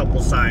last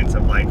couple signs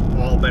have like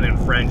all been in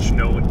French,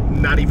 no,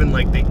 not even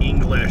like the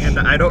English, and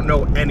I don't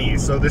know any,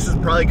 so this is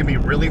probably gonna be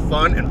really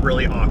fun and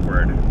really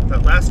awkward.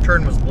 That last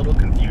turn was a little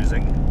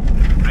confusing.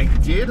 I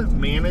did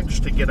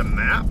manage to get a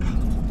map,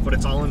 but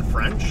it's all in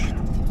French.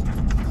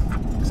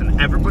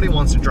 And everybody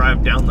wants to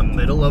drive down the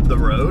middle of the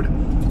road,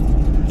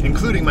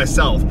 including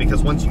myself,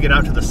 because once you get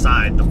out to the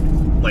side,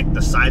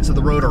 the sides of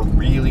the road are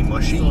really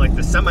mushy. So like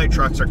the semi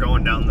trucks are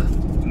going down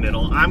the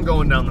middle, I'm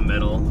going down the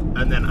middle,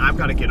 and then I've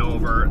got to get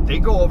over. They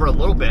go over a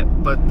little bit,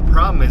 but the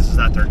problem is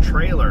that their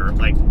trailer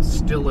like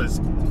still is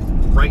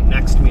right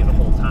next to me the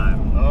whole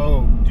time.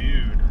 Oh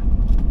dude,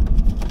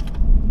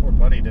 poor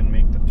buddy didn't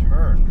make the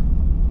turn.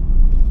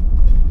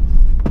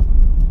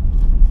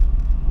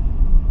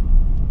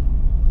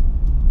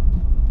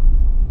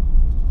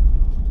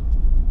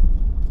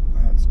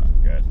 That's not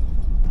good.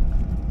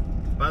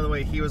 By the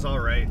way, he was all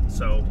right,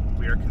 so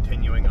we are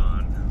continuing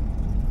on.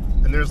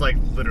 And there's like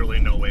literally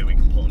no way we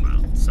can pull him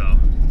out, so.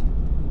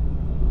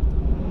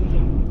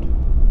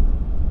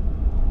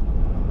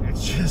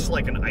 It's just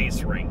like an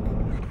ice rink.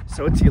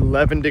 So it's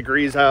 11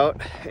 degrees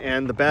out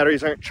and the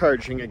batteries aren't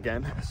charging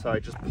again. So I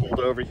just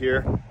pulled over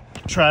here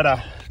to try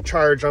to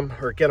charge them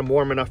or get them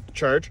warm enough to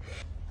charge.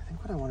 I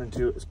think what I want to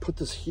do is put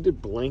this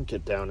heated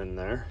blanket down in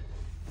there.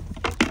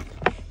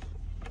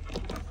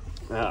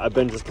 I've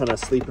been just kind of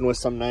sleeping with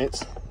some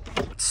nights.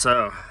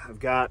 So I've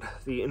got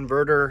the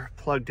inverter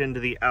plugged into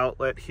the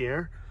outlet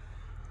here.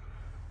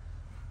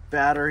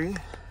 Battery.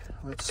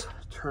 Let's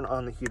turn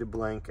on the heated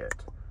blanket.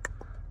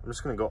 I'm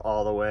just gonna go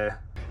all the way.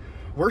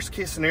 Worst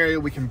case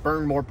scenario, we can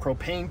burn more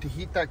propane to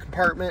heat that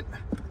compartment,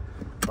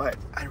 but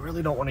I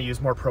really don't want to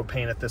use more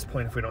propane at this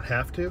point if we don't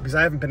have to, because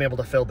I haven't been able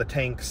to fill the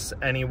tanks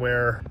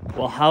anywhere.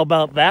 Well, how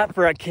about that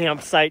for a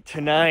campsite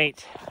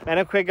tonight?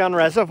 Manicouagan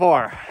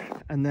Reservoir.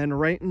 And then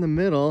right in the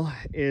middle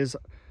is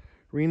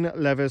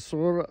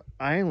Trans-Labrador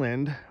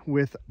Island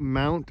with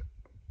Mount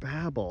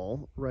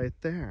Babel right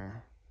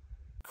there.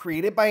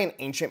 Created by an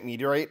ancient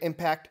meteorite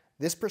impact,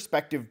 this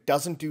perspective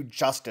doesn't do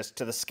justice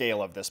to the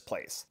scale of this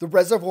place. The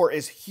reservoir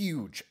is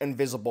huge and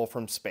visible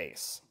from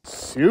space.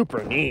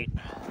 Super neat.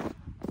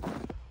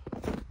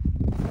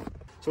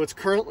 So it's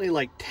currently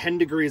like 10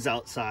 degrees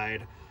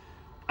outside.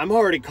 I'm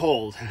already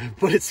cold,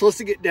 but it's supposed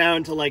to get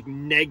down to like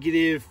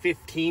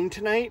 -15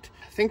 tonight.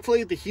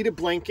 Thankfully, the heated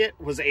blanket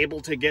was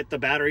able to get the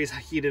batteries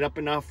heated up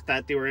enough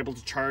that they were able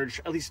to charge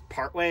at least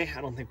partway.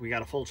 I don't think we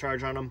got a full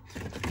charge on them.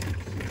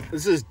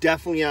 This is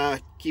definitely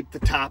a keep the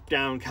top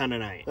down kind of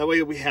night. That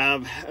way we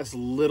have as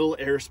little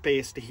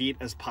airspace to heat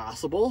as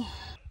possible.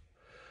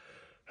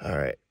 All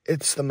right,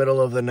 it's the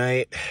middle of the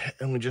night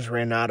and we just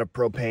ran out of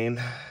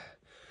propane.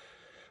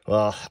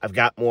 Well, I've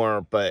got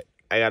more, but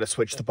I gotta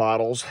switch the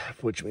bottles,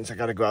 which means I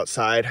gotta go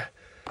outside.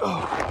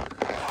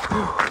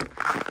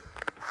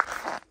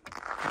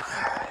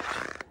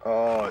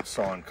 Oh, it's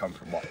so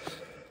uncomfortable.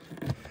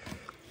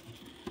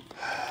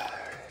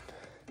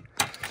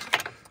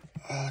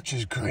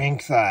 Just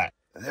crank that.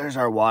 There's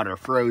our water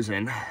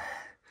frozen.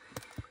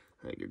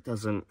 Like it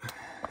doesn't.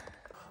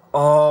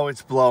 Oh,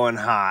 it's blowing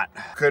hot.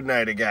 Good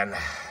night again.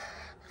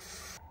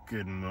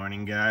 Good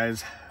morning,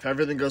 guys. If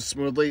everything goes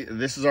smoothly,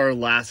 this is our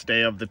last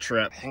day of the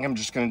trip. I think I'm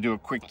just gonna do a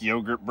quick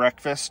yogurt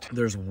breakfast.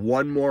 There's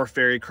one more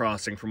ferry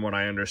crossing from what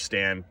I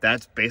understand.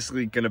 That's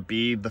basically gonna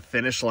be the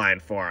finish line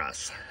for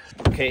us.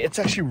 Okay, it's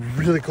actually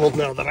really cold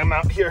now that I'm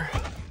out here.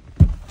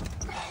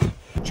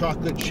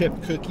 Chocolate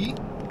chip cookie.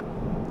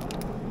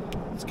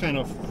 It's kind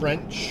of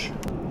French.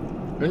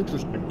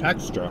 Interesting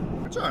texture.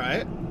 It's all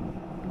right.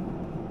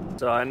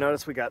 So I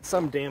noticed we got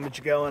some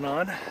damage going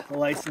on. The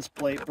license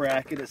plate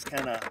bracket is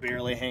kind of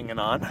barely hanging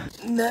on.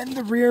 And then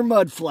the rear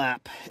mud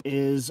flap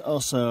is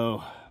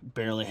also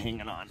barely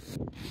hanging on.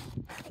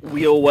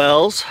 Wheel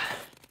wells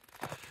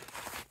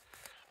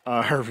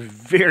are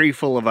very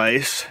full of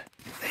ice.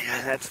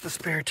 Yeah, that's the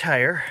spare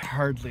tire.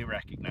 Hardly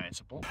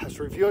recognizable. I was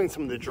reviewing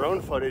some of the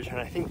drone footage and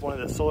I think one of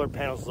the solar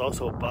panels is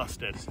also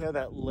busted. See how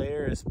that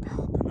layer is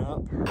popping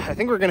up? I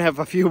think we're gonna have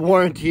a few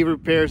warranty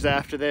repairs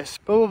after this,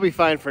 but we'll be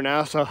fine for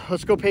now. So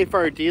let's go pay for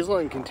our diesel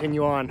and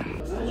continue on.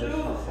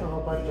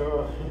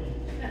 Bonjour.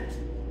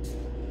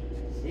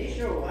 C'est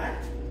sure what?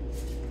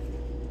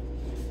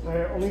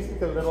 I only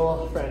speak a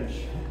little French.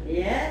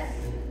 Yes.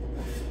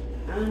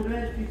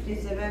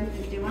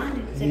 157.51,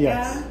 it's a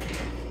Yes. car.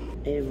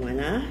 Et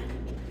voilà.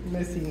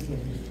 Missy.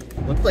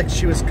 Looked like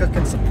she was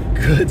cooking some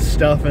good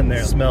stuff in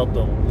there. Smelled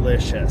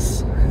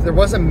delicious. There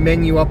was a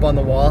menu up on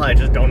the wall, I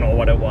just don't know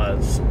what it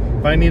was.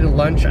 If I needed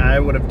lunch, I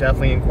would have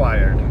definitely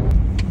inquired.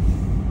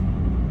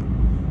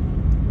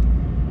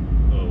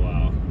 Oh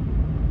wow.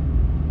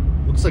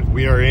 Looks like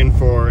we are in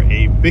for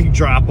a big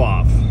drop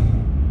off.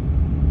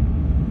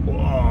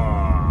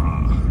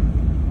 Whoa.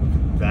 Look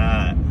at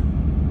that.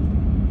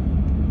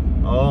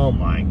 Oh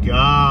my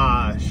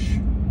gosh.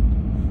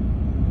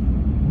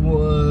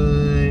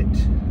 What?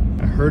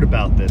 I heard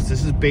about this.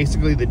 This is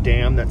basically the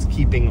dam that's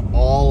keeping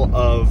all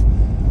of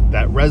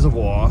that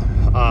reservoir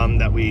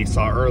that we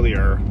saw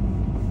earlier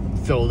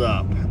filled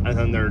up, and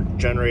then they're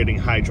generating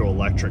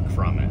hydroelectric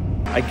from it.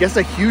 I guess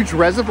a huge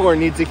reservoir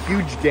needs a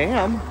huge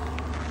dam.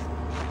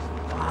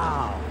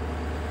 Wow.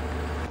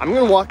 I'm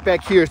gonna walk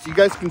back here so you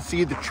guys can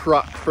see the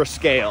truck for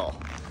scale.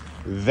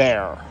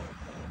 There.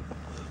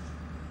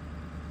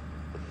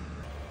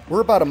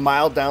 We're about a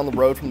mile down the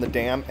road from the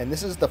dam, and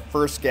this is the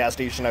first gas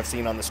station I've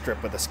seen on the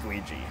strip with a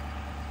squeegee.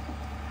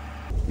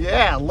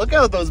 Yeah, look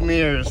out those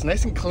mirrors,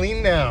 nice and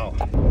clean now.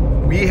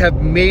 We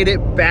have made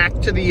it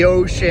back to the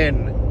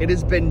ocean. It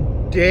has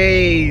been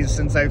days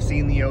since I've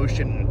seen the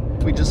ocean.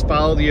 We just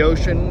follow the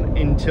ocean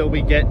until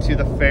we get to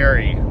the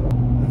ferry.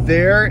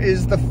 There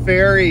is the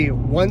ferry.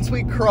 Once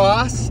we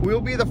cross, we'll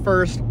be the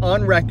first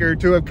on record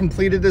to have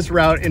completed this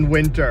route in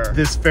winter.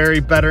 This ferry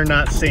better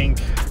not sink.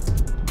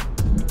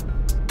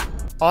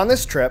 On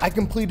this trip, I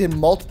completed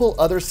multiple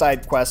other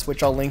side quests,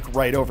 which I'll link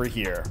right over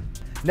here.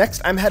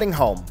 Next, I'm heading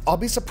home. I'll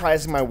be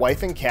surprising my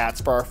wife and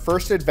cats for our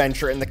first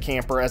adventure in the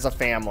camper as a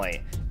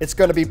family. It's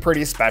gonna be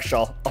pretty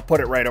special. I'll put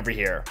it right over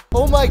here.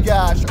 Oh my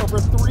gosh, over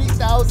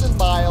 3,000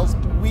 miles,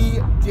 we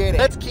did it.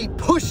 Let's keep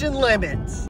pushing limits.